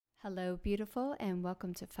Hello, beautiful, and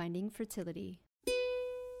welcome to Finding Fertility.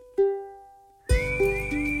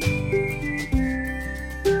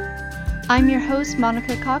 I'm your host,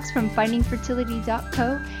 Monica Cox from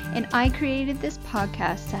FindingFertility.co, and I created this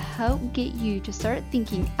podcast to help get you to start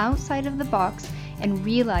thinking outside of the box and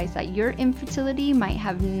realize that your infertility might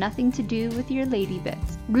have nothing to do with your lady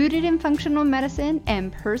bits. Rooted in functional medicine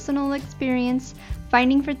and personal experience,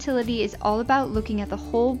 Finding Fertility is all about looking at the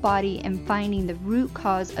whole body and finding the root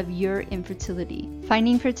cause of your infertility.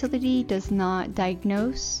 Finding Fertility does not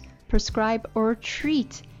diagnose, prescribe, or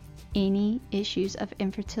treat any issues of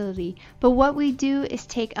infertility, but what we do is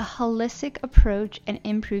take a holistic approach and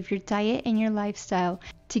improve your diet and your lifestyle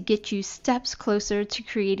to get you steps closer to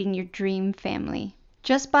creating your dream family.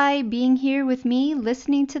 Just by being here with me,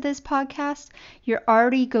 listening to this podcast, you're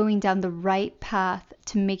already going down the right path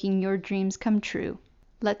to making your dreams come true.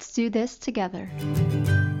 Let's do this together.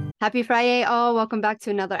 Happy Friday, all. Welcome back to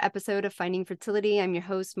another episode of Finding Fertility. I'm your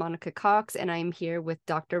host, Monica Cox, and I'm here with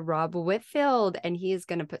Dr. Rob Whitfield, and he is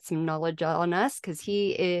going to put some knowledge on us because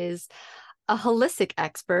he is a holistic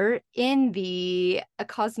expert in the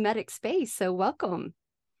cosmetic space. So welcome.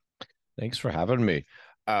 Thanks for having me.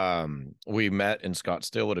 We met in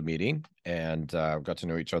Scottsdale at a meeting and got to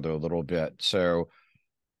know each other a little bit. So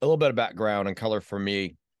a little bit of background and color for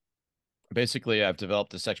me. Basically, I've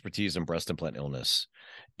developed this expertise in breast implant illness.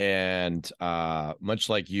 And much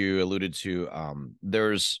like you alluded to,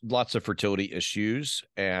 there's lots of fertility issues.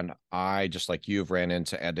 And I, just like you, have ran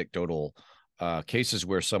into anecdotal cases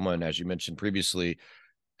where someone, as you mentioned previously,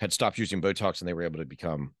 had stopped using Botox and they were able to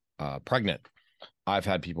become pregnant. I've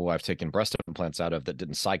had people I've taken breast implants out of that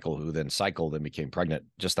didn't cycle, who then cycled and became pregnant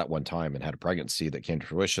just that one time and had a pregnancy that came to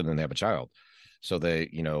fruition, and they have a child. So they,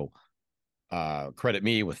 credit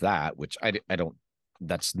me with that, which I don't,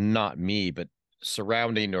 that's not me, but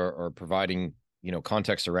surrounding or providing,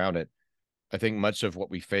 context around it. I think much of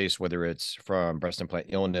what we face, whether it's from breast implant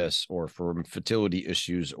illness or from fertility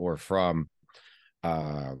issues or from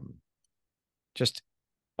just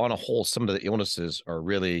on a whole, some of the illnesses are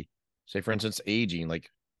really, say, for instance, aging. Like,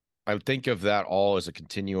 I would think of that all as a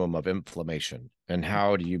continuum of inflammation, and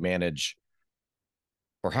how do you manage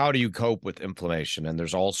or how do you cope with inflammation? And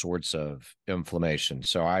there's all sorts of inflammation.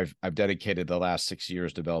 So I've dedicated the last 6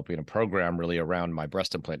 years developing a program really around my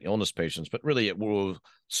breast implant illness patients, but really it will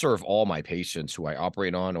serve all my patients who I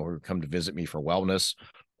operate on or who come to visit me for wellness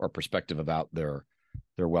or perspective about their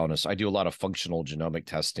wellness. I do a lot of functional genomic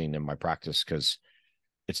testing in my practice because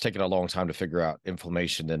it's taken a long time to figure out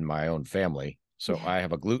inflammation in my own family. So I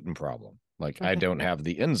have a gluten problem. Like, I don't have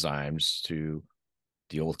the enzymes to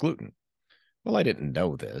deal with gluten. Well, I didn't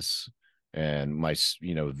know this. And my,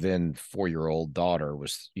 then 4-year-old daughter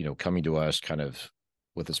was, coming to us kind of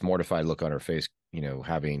with this mortified look on her face,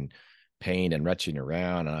 having pain and retching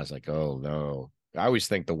around. And I was like, oh no. I always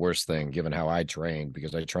think the worst thing, given how I trained,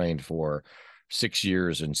 because I trained for 6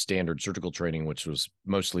 years in standard surgical training, which was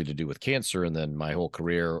mostly to do with cancer. And then my whole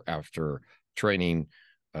career after training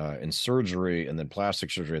in surgery and then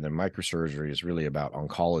plastic surgery and then microsurgery is really about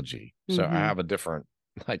oncology. So I have a different,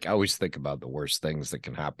 I always think about the worst things that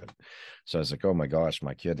can happen. So I was like, oh my gosh,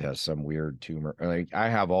 my kid has some weird tumor. Like, I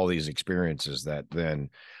have all these experiences that then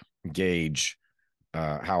gauge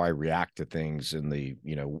how I react to things in the,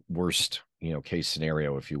 worst, case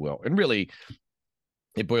scenario, if you will. And really,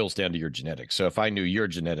 it boils down to your genetics. So if I knew your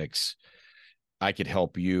genetics, I could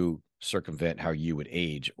help you circumvent how you would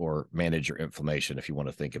age or manage your inflammation, if you want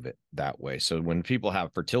to think of it that way. So when people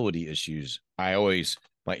have fertility issues,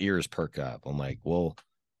 my ears perk up. I'm like, well,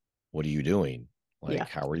 what are you doing? Like,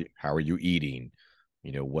 how are you eating?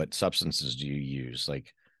 What substances do you use?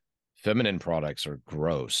 Like, feminine products are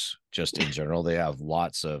gross. Just in general, they have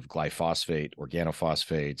lots of glyphosate,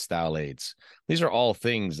 organophosphates, phthalates. These are all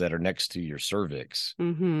things that are next to your cervix,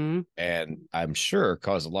 and I'm sure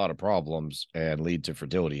cause a lot of problems and lead to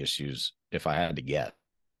fertility issues, if I had to guess.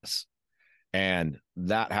 And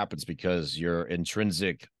that happens because your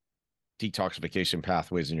intrinsic detoxification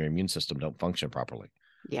pathways in your immune system don't function properly.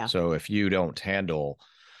 Yeah. So if you don't handle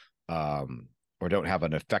or don't have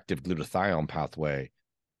an effective glutathione pathway,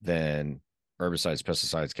 then herbicides,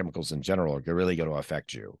 pesticides, chemicals in general are really going to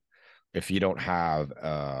affect you. If you don't have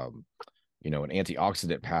an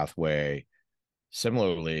antioxidant pathway,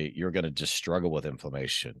 similarly, you're going to just struggle with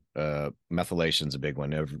inflammation. Methylation is a big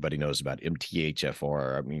one. Everybody knows about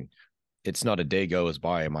MTHFR. I mean, it's not a day goes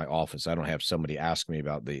by in my office I don't have somebody ask me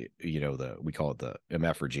about we call it the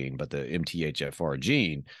MFR gene, but the MTHFR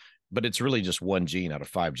gene, but it's really just one gene out of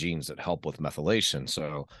 5 genes that help with methylation.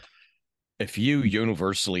 So if you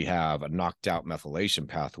universally have a knocked out methylation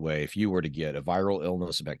pathway, if you were to get a viral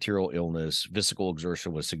illness, a bacterial illness, physical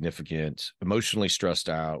exertion was significant, emotionally stressed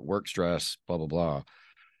out, work stress, blah, blah, blah,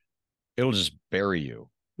 it'll just bury you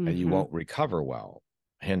and you won't recover well.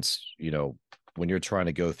 Hence, when you're trying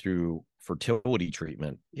to go through fertility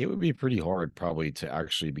treatment, it would be pretty hard probably to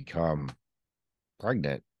actually become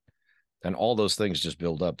pregnant. And all those things just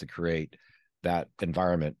build up to create that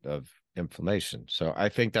environment of inflammation. So I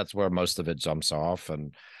think that's where most of it jumps off.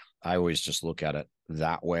 And I always just look at it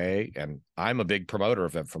that way. And I'm a big promoter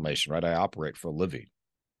of inflammation, right? I operate for a living.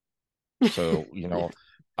 So,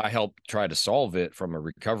 I help try to solve it from a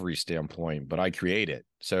recovery standpoint, but I create it.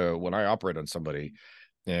 So when I operate on somebody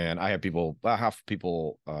and I have people, about half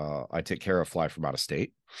people I take care of fly from out of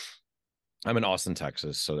state. I'm in Austin,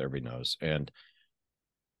 Texas, so everybody knows. And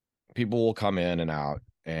people will come in and out,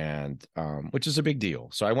 and which is a big deal.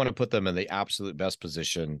 So I want to put them in the absolute best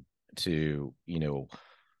position to,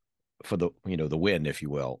 for the, the win, if you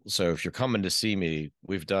will. So if you're coming to see me,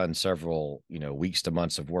 we've done several, weeks to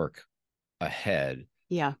months of work ahead.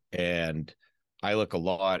 Yeah. And I look a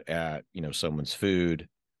lot at, someone's food,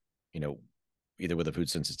 either with a food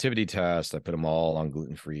sensitivity test. I put them all on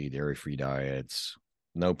gluten-free, dairy-free diets,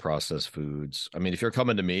 no processed foods. I mean, if you're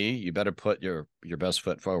coming to me, you better put your best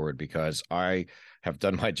foot forward, because I have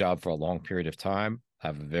done my job for a long period of time,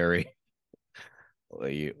 have a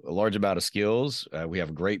large amount of skills. We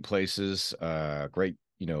have great places, great,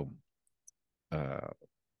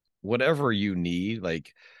 whatever you need,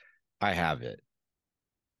 like I have it.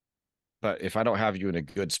 But if I don't have you in a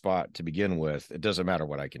good spot to begin with, it doesn't matter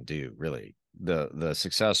what I can do, really. The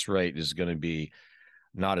success rate is going to be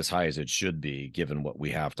not as high as it should be, given what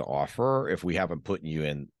we have to offer, if we haven't put you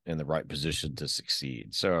in the right position to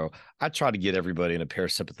succeed. So I try to get everybody in a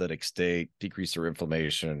parasympathetic state, decrease their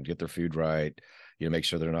inflammation, get their food right, make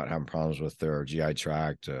sure they're not having problems with their GI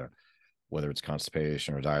tract, whether it's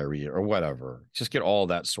constipation or diarrhea or whatever. Just get all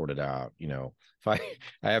that sorted out. If I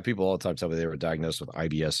have people all the time tell me they were diagnosed with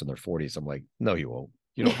IBS in their 40s, I'm like, no, you won't.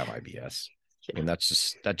 You don't have IBS. I mean, that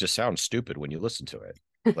just sounds stupid when you listen to it.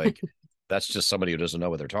 Like, that's just somebody who doesn't know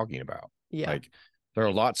what they're talking about. Yeah. Like, there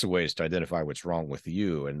are lots of ways to identify what's wrong with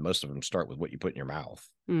you, and most of them start with what you put in your mouth.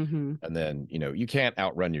 And then, you can't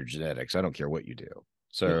outrun your genetics. I don't care what you do.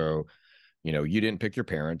 So, you didn't pick your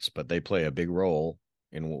parents, but they play a big role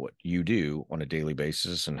in what you do on a daily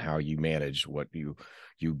basis and how you manage what you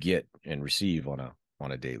get and receive on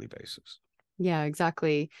a daily basis. Yeah,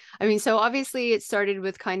 exactly. I mean, so obviously it started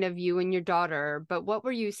with kind of you and your daughter, but what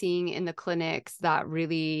were you seeing in the clinics that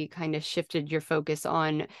really kind of shifted your focus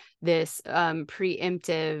on this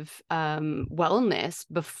preemptive wellness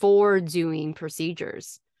before doing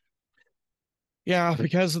procedures? Yeah,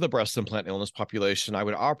 because of the breast implant illness population, I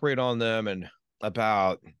would operate on them, and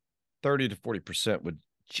about 30 to 40% would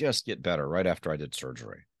just get better right after I did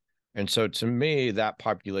surgery. And so to me, that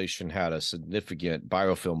population had a significant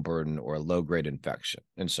biofilm burden or a low-grade infection.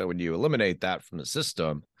 And so when you eliminate that from the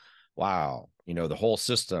system, wow, the whole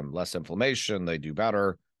system, less inflammation, they do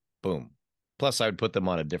better, boom. Plus, I would put them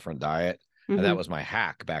on a different diet. And that was my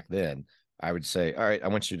hack back then. I would say, all right, I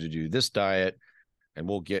want you to do this diet, and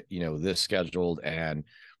we'll get, this scheduled. And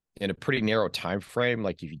in a pretty narrow time frame,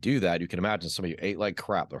 like if you do that, you can imagine somebody who ate like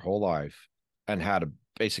crap their whole life and had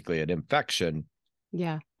basically an infection.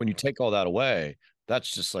 Yeah. When you take all that away, that's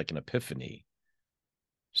just like an epiphany.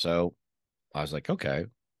 So I was like, okay,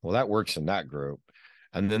 well, that works in that group.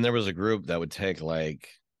 And then there was a group that would take like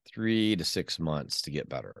 3 to 6 months to get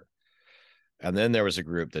better. And then there was a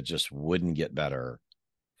group that just wouldn't get better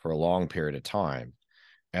for a long period of time.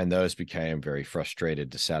 And those became very frustrated,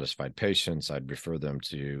 dissatisfied patients. I'd refer them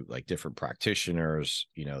to like different practitioners,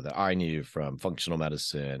 that I knew from functional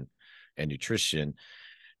medicine and nutrition.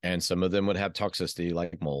 And some of them would have toxicity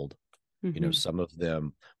like mold. Some of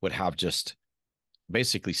them would have just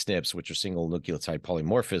basically SNPs, which are single nucleotide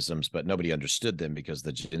polymorphisms, but nobody understood them because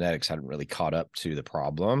the genetics hadn't really caught up to the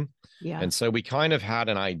problem. Yeah. And so we kind of had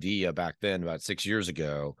an idea back then, about 6 years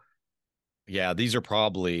ago. Yeah, these are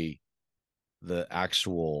probably the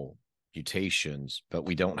actual mutations, but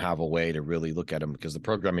we don't have a way to really look at them because the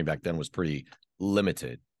programming back then was pretty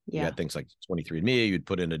limited. You had things like 23andMe, you'd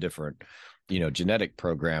put in a different, genetic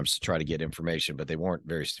programs to try to get information, but they weren't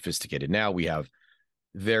very sophisticated. Now we have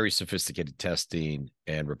very sophisticated testing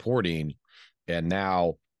and reporting. And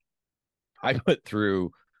now I put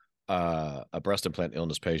through a breast implant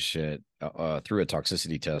illness patient through a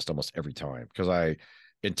toxicity test almost every time, because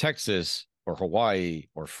in Texas or Hawaii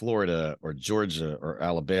or Florida or Georgia or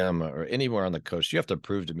Alabama or anywhere on the coast, you have to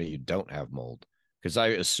prove to me you don't have mold. because I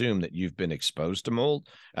assume that you've been exposed to mold,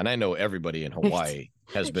 and I know everybody in Hawaii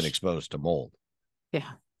has been exposed to mold.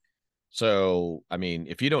 Yeah. So, I mean,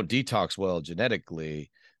 if you don't detox well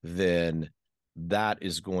genetically, then that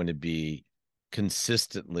is going to be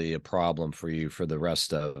consistently a problem for you for the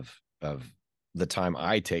rest of the time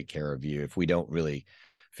I take care of you if we don't really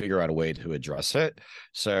figure out a way to address it.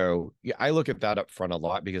 So yeah, I look at that up front a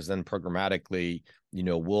lot, because then programmatically,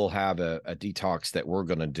 we'll have a detox that we're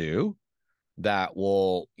going to do that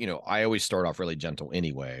will, I always start off really gentle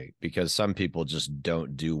anyway, because some people just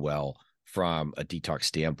don't do well from a detox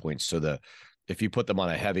standpoint. So if you put them on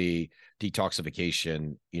a heavy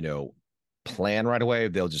detoxification, plan right away,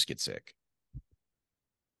 they'll just get sick.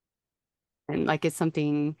 And like, it's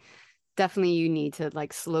something definitely you need to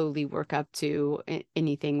like slowly work up to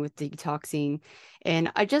anything with detoxing.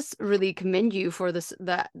 And I just really commend you for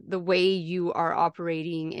the way you are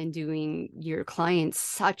operating and doing your clients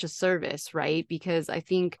such a service, right? Because I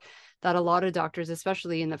think that a lot of doctors,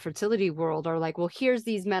 especially in the fertility world, are like, well, here's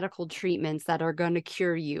these medical treatments that are going to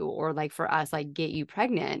cure you, or like for us, like get you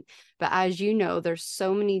pregnant. But as you know, there's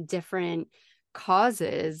so many different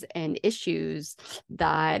causes and issues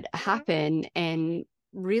that happen and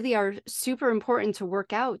really are super important to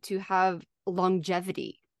work out to have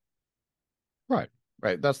longevity. Right.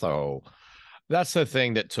 That's the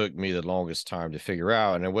thing that took me the longest time to figure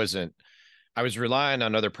out. And I was relying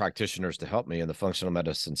on other practitioners to help me in the functional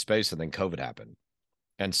medicine space. And then COVID happened.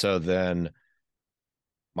 And so then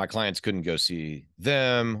my clients couldn't go see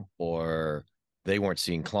them, or they weren't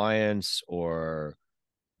seeing clients, or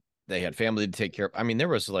they had family to take care of. I mean, there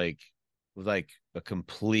was like a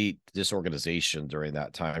complete disorganization during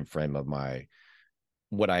that time frame of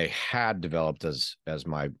what I had developed as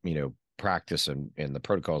my practice and the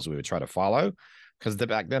protocols we would try to follow, because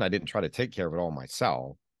back then I didn't try to take care of it all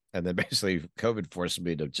myself, and then basically COVID forced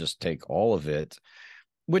me to just take all of it,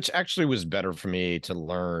 which actually was better for me to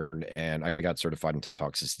learn. And I got certified in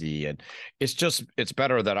toxicity, and it's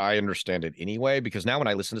better that I understand it anyway, because now when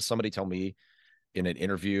I listen to somebody tell me in an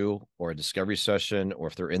interview or a discovery session, or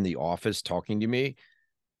if they're in the office talking to me,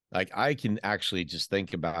 like I can actually just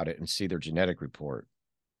think about it and see their genetic report.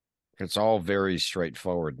 It's all very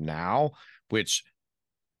straightforward now, which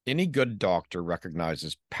any good doctor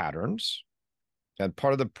recognizes patterns. And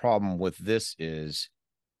part of the problem with this is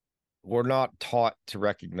we're not taught to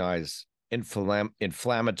recognize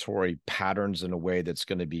inflammatory patterns in a way that's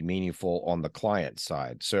going to be meaningful on the client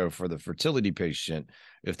side. So for the fertility patient,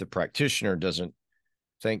 if the practitioner doesn't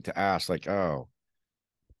think to ask, like, oh,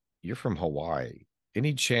 you're from Hawaii,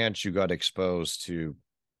 any chance you got exposed to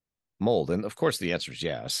mold? And of course the answer is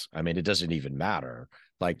yes. I mean, it doesn't even matter.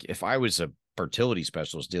 Like, if I was a fertility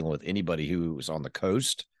specialist dealing with anybody who was on the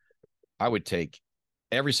coast, I would take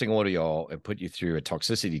every single one of y'all and put you through a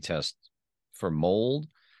toxicity test for mold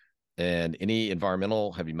and any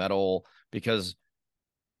environmental heavy metal, because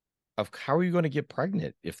of how are you going to get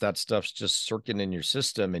pregnant if that stuff's just circulating in your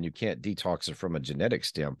system and you can't detox it from a genetic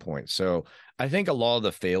standpoint? So I think a lot of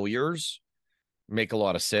the failures make a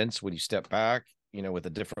lot of sense when you step back, with a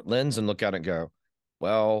different lens and look at it and go,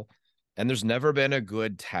 well, and there's never been a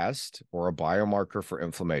good test or a biomarker for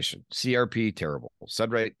inflammation. CRP, terrible.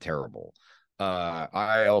 Sudrate, terrible.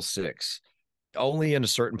 IL-6, only in a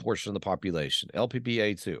certain portion of the population.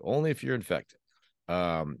 LPPA2, only if you're infected.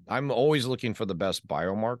 I'm always looking for the best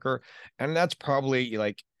biomarker. And that's probably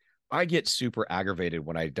like, I get super aggravated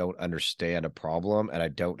when I don't understand a problem and I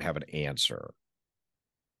don't have an answer.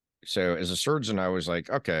 So as a surgeon, I was like,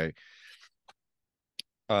 okay.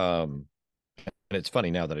 And it's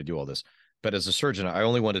funny now that I do all this, but as a surgeon, I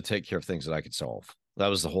only want to take care of things that I could solve. That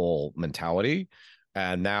was the whole mentality.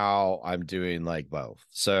 And now I'm doing like both.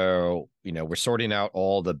 So, we're sorting out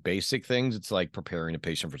all the basic things. It's like preparing a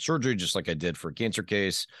patient for surgery, just like I did for a cancer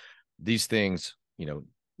case. These things,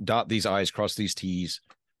 dot these I's, cross these T's.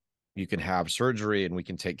 You can have surgery and we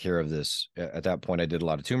can take care of this. At that point, I did a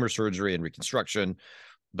lot of tumor surgery and reconstruction,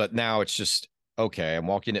 but now it's just, okay, I'm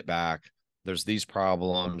walking it back. There's these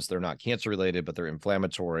problems. They're not cancer related, but they're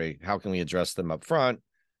inflammatory. How can we address them up front,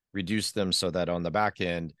 reduce them so that on the back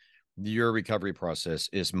end, your recovery process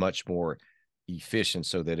is much more efficient,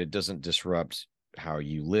 so that it doesn't disrupt how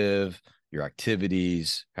you live, your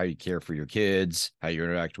activities, how you care for your kids, how you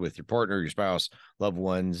interact with your partner, your spouse, loved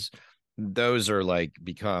ones. Those are like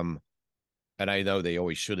become, and I know they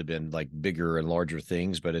always should have been like bigger and larger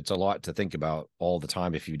things, but it's a lot to think about all the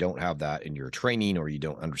time if you don't have that in your training, or you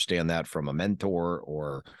don't understand that from a mentor,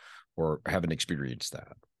 or haven't experienced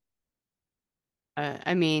that.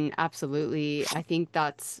 I mean, absolutely. I think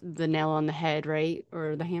that's the nail on the head, right?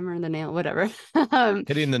 Or the hammer and the nail, whatever.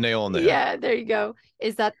 Hitting the nail on the head. Yeah, there you go.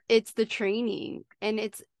 Is that it's the training, and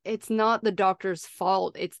it's not the doctor's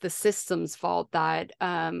fault. It's the system's fault that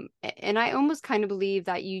and I almost kind of believe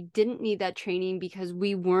that you didn't need that training because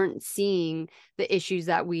we weren't seeing the issues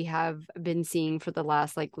that we have been seeing for the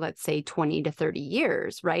last, like, let's say 20 to 30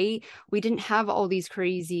 years, right? We didn't have all these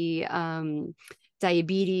crazy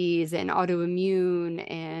diabetes and autoimmune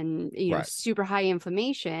and Right. super high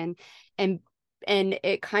inflammation, and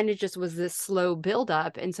it kind of just was this slow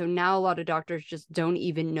buildup. And so now a lot of doctors just don't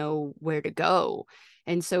even know where to go.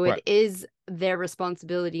 And so Right. it is their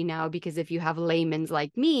responsibility now, because if you have laymen's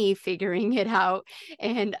like me figuring it out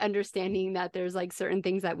and understanding that there's like certain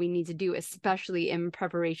things that we need to do, especially in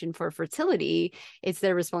preparation for fertility, it's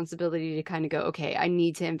their responsibility to kind of go, okay, I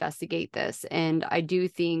need to investigate this. And I do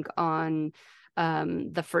think on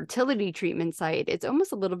the fertility treatment site, it's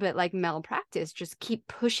almost a little bit like malpractice. Just keep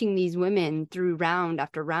pushing these women through round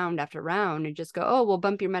after round after round and just go, oh, we'll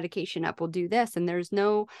bump your medication up, we'll do this. And there's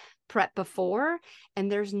no prep before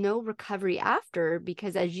and there's no recovery after,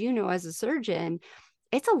 because as you know, as a surgeon,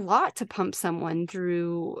 it's a lot to pump someone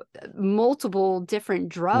through multiple different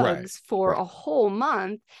drugs for a whole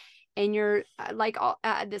month. And you're like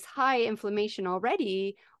at this high inflammation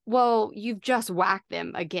already. Well, you've just whacked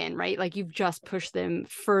them again, right? Like you've just pushed them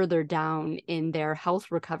further down in their health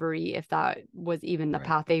recovery, if that was even the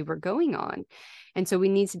path they were going on. And so we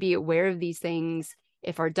need to be aware of these things.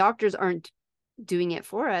 If our doctors aren't doing it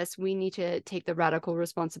for us, we need to take the radical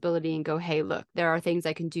responsibility and go, hey, look, there are things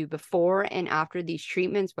I can do before and after these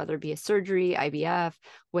treatments, whether it be a surgery, IVF,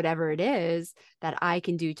 whatever it is, that I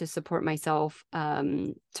can do to support myself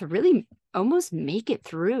to really almost make it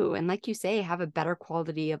through. And like you say, have a better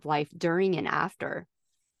quality of life during and after.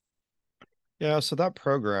 Yeah. So that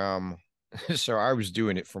program, so I was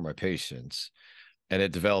doing it for my patients, and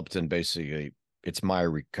it developed in basically it's my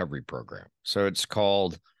recovery program. So it's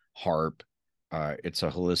called HARP. It's a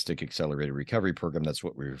holistic accelerated recovery program. That's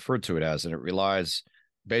what we refer to it as. And it relies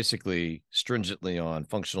basically stringently on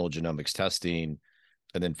functional genomics testing,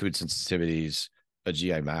 and then food sensitivities, a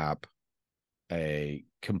GI map, a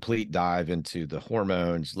complete dive into the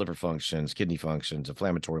hormones, liver functions, kidney functions,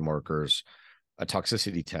 inflammatory markers, a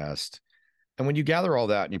toxicity test. And when you gather all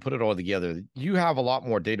that and you put it all together, you have a lot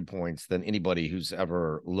more data points than anybody who's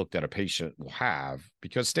ever looked at a patient will have,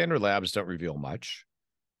 because standard labs don't reveal much.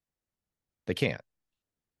 They can't.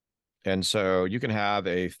 And so you can have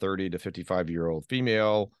a 30 to 55-year-old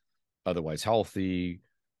female, otherwise healthy,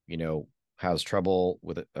 has trouble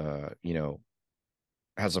with it,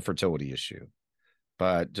 has a fertility issue.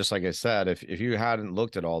 But just like I said, if you hadn't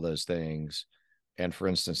looked at all those things, and for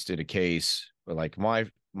instance, did a case like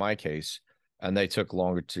my case, and they took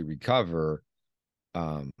longer to recover,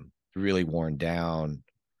 really worn down,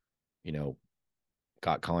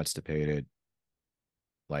 got constipated,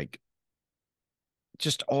 like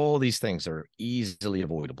just all these things are easily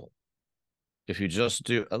avoidable if you just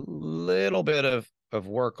do a little bit of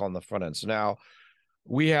work on the front end. So now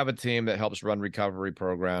we have a team that helps run recovery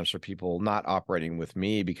programs for people not operating with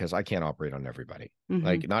me, because I can't operate on everybody. Mm-hmm.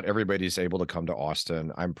 Like not everybody's able to come to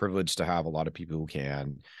Austin. I'm privileged to have a lot of people who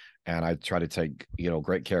can, and I try to take,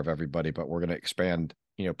 great care of everybody, but we're going to expand,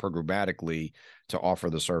 programmatically to offer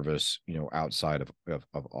the service, outside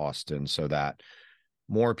of Austin, so that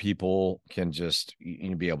more people can just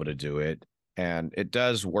be able to do it. And it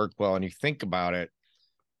does work well. And you think about it,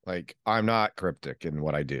 like I'm not cryptic in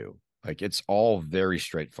what I do. Like it's all very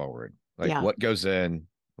straightforward. Like what goes in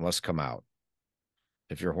must come out.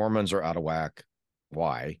 If your hormones are out of whack,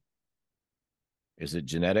 why? Is it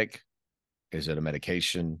genetic? Is it a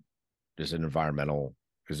medication? Is it environmental?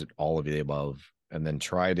 Is it all of the above? And then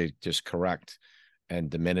try to just correct and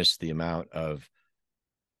diminish the amount of,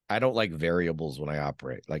 I don't like variables when I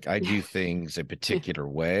operate. Like I do things a particular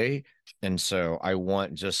way. And so I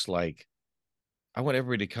want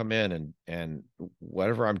everybody to come in and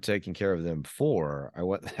whatever I'm taking care of them for, I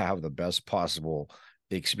want to have the best possible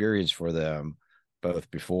experience for them,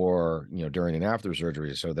 both before, during and after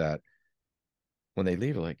surgery, so that when they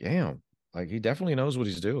leave, like, damn, like he definitely knows what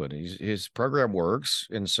he's doing. His program works.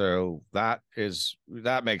 And so that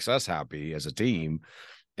makes us happy as a team.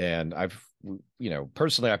 And I've,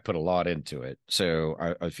 personally, I've put a lot into it. So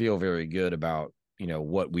I feel very good about,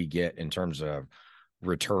 what we get in terms of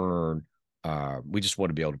return. We just want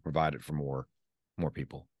to be able to provide it for more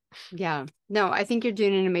people. Yeah, no, I think you're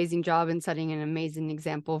doing an amazing job and setting an amazing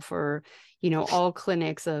example for, all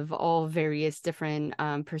clinics of all various different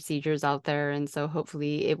procedures out there. And so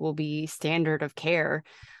hopefully it will be standard of care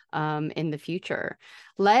in the future.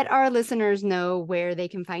 Let our listeners know where they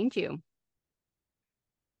can find you.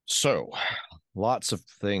 So lots of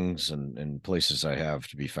things and places I have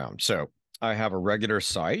to be found. So I have a regular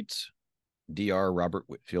site,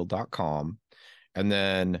 drrobertwhitfield.com. And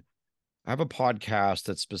then I have a podcast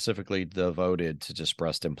that's specifically devoted to just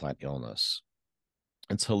breast implant illness.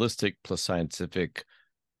 It's holistic plus scientific,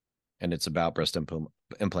 and it's about breast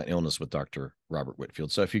implant illness with Dr. Robert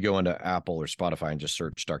Whitfield. So if you go into Apple or Spotify and just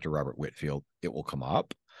search Dr. Robert Whitfield, it will come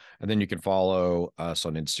up. And then you can follow us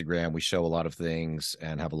on Instagram. We show a lot of things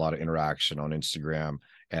and have a lot of interaction on Instagram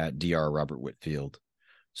at Dr. Robert Whitfield.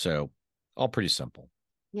 So all pretty simple.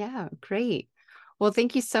 Yeah, great. Well,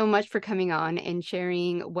 thank you so much for coming on and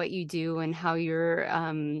sharing what you do and how you're,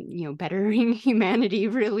 bettering humanity,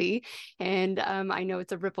 really. And I know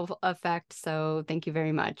it's a ripple effect. So thank you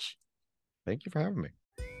very much. Thank you for having me.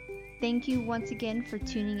 Thank you once again for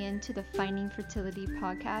tuning in to the Finding Fertility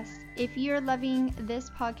podcast. If you're loving this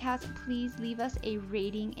podcast, please leave us a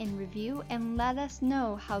rating and review and let us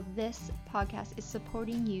know how this podcast is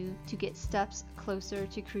supporting you to get steps closer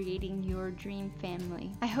to creating your dream family.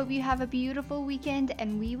 I hope you have a beautiful weekend,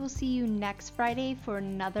 and we will see you next Friday for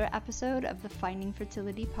another episode of the Finding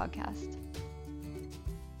Fertility podcast.